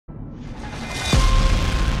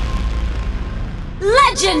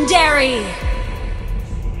Legendary!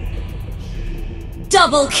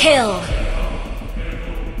 Double kill!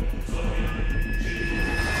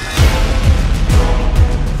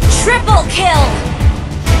 Triple kill!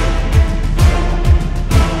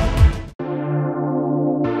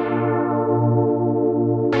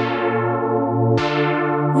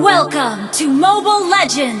 Welcome to Mobile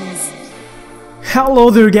Legends! Hello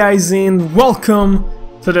there guys and welcome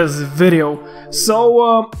to this video.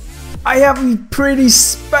 So I have a pretty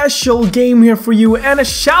special game here for you and a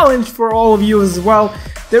challenge for all of you as well.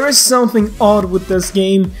 There is something odd with this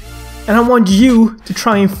game and I want you to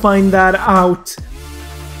try and find that out.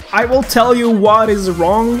 I will tell you what is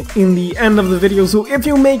wrong in the end of the video, so if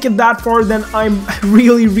you make it that far then I'm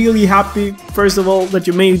really happy, first of all, that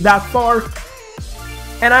you made it that far.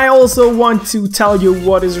 And I also want to tell you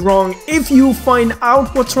what is wrong. If you find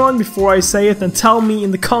out what's wrong before I say it, then tell me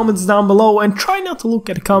in the comments down below, and try not to look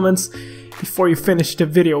at the comments before you finish the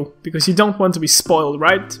video, because you don't want to be spoiled,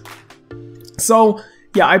 right? So,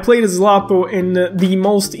 yeah, I played as Lapu in the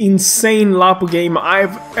most insane Lapu game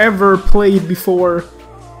I've ever played before.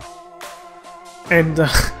 And,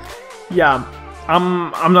 yeah,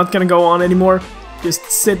 I'm not gonna go on anymore. Just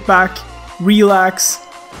sit back, relax,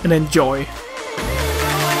 and enjoy.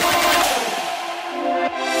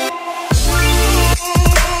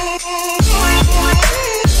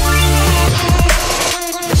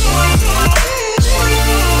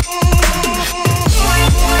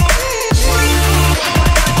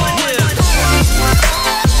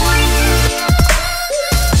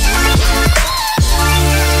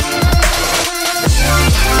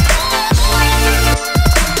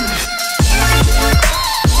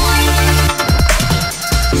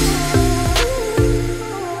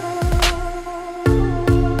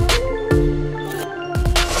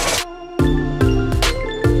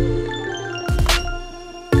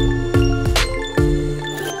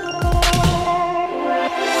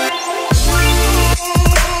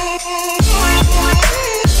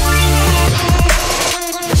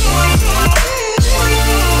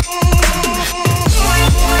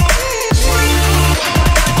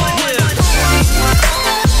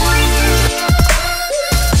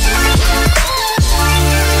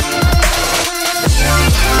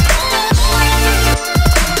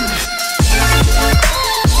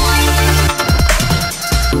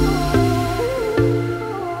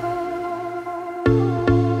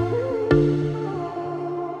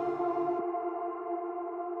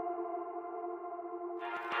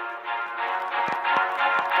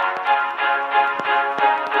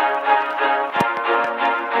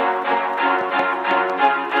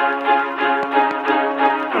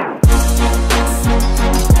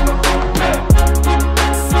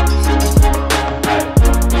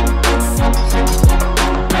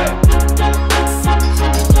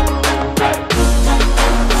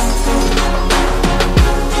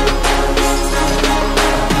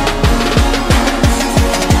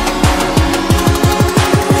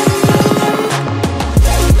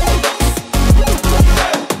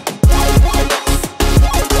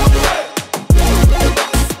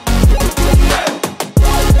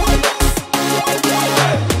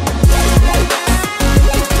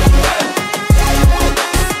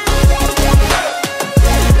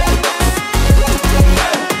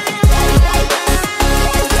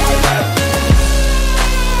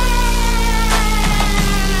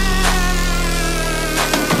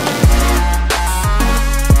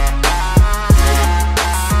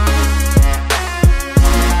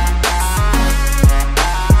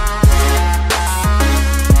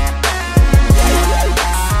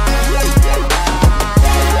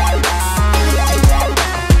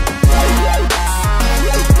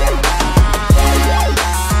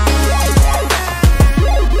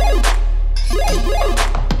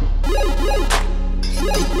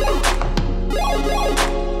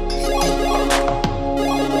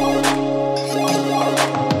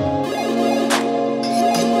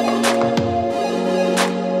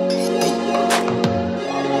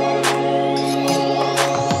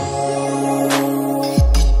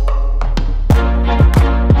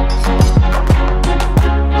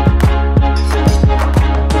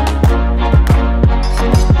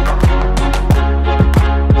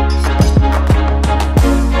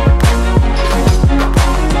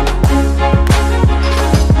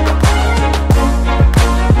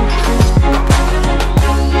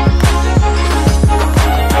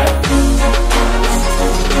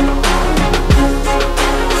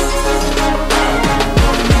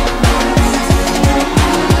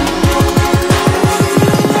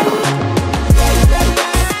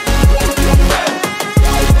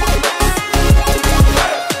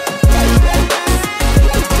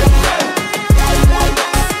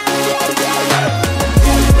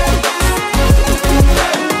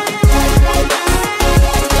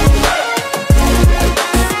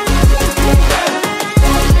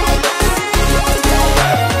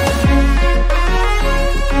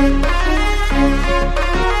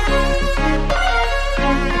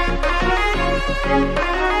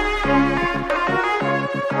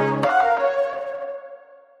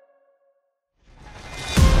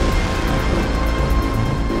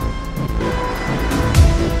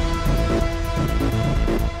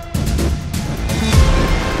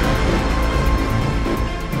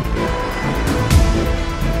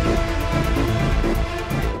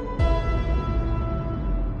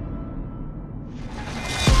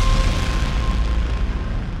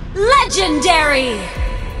 Legendary!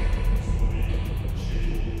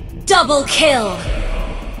 Double kill!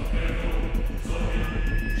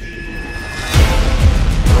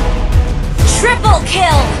 Triple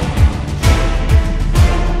kill!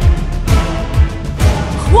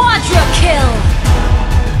 Quadra kill!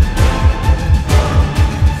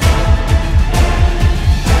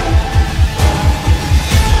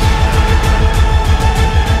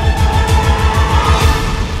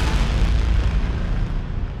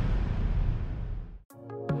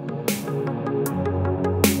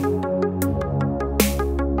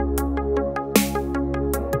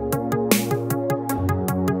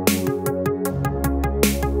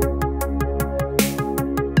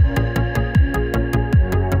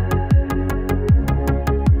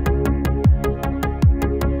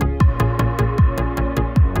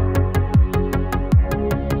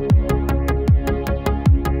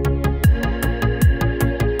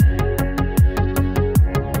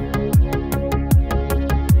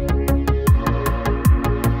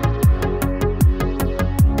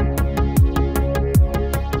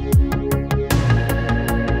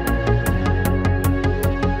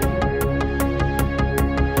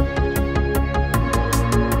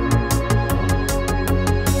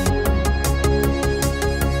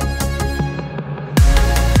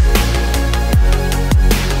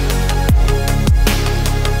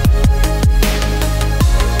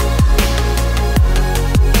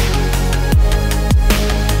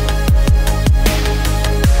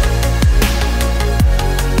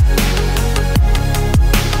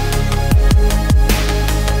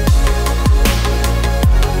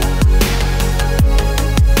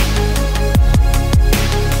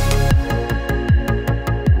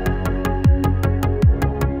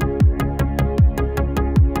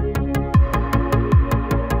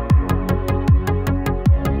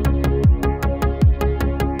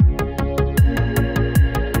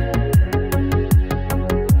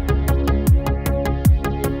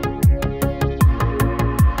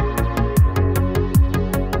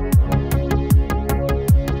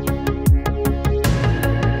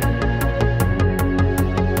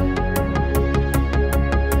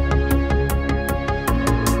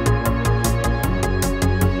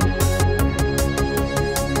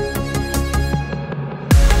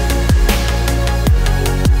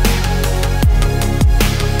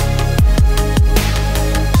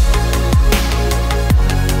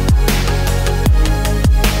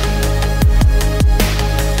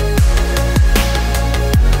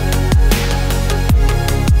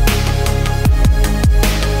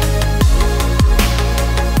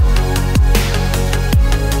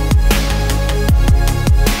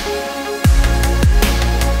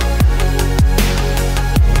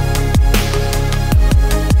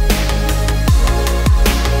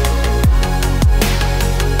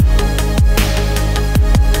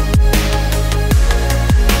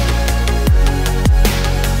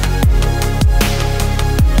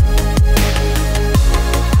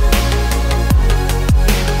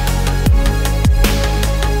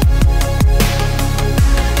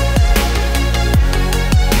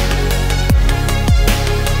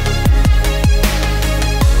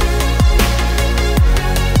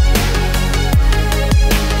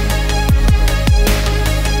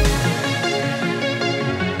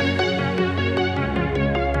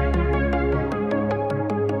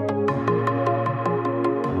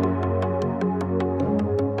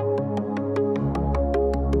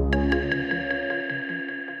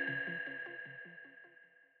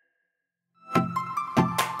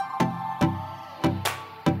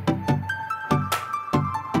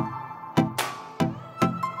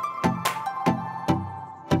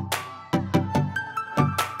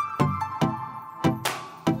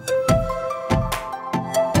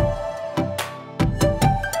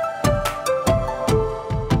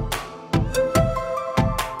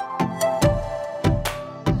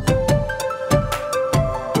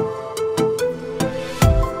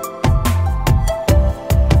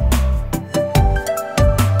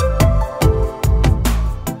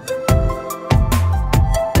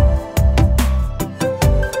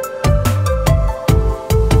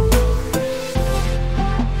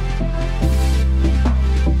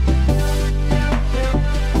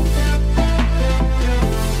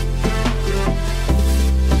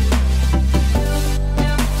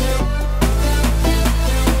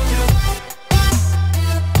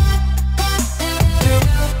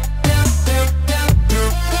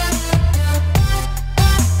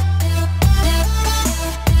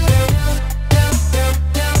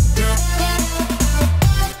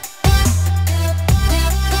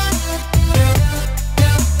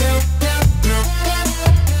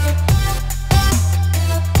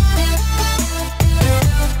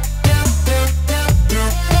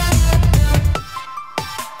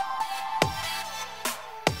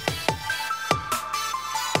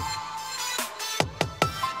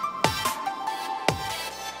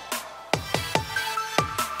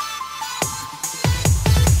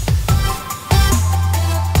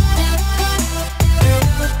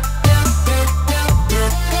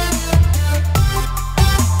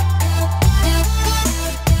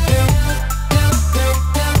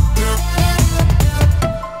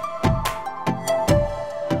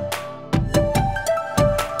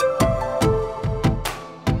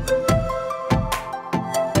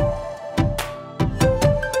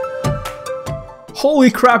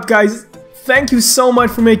 Holy crap, guys. Thank you so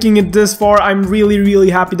much for making it this far. I'm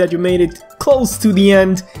really happy that you made it close to the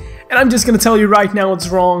end. And I'm just gonna tell you right now what's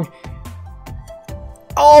wrong.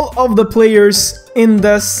 All of the players in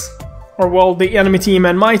this, or well, the enemy team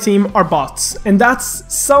and my team, are bots. And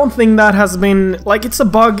that's something that has been, like, it's a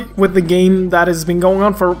bug with the game that has been going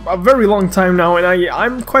on for a very long time now. And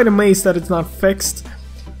I'm quite amazed that it's not fixed.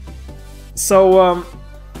 So,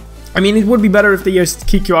 I mean, it would be better if they just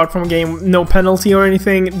kick you out from a game, no penalty or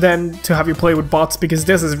anything, than to have you play with bots, because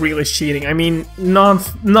this is really cheating. I mean,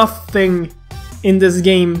 nothing in this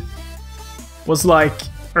game was, like,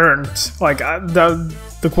 earned. Like,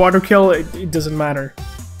 the quarter kill, it doesn't matter.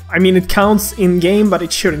 I mean, it counts in-game, but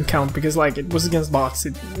it shouldn't count, because, like, it was against bots.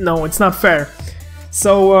 No, it's not fair.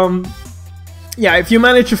 So, yeah, if you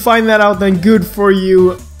manage to find that out, then good for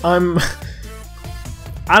you. I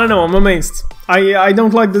don't know, I'm amazed. I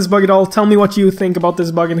don't like this bug at all. Tell me what you think about this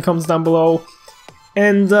bug in the comments down below.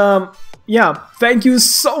 And yeah, thank you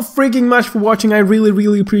so freaking much for watching. I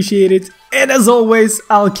really appreciate it. And as always,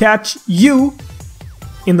 I'll catch you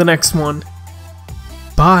in the next one.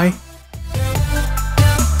 Bye.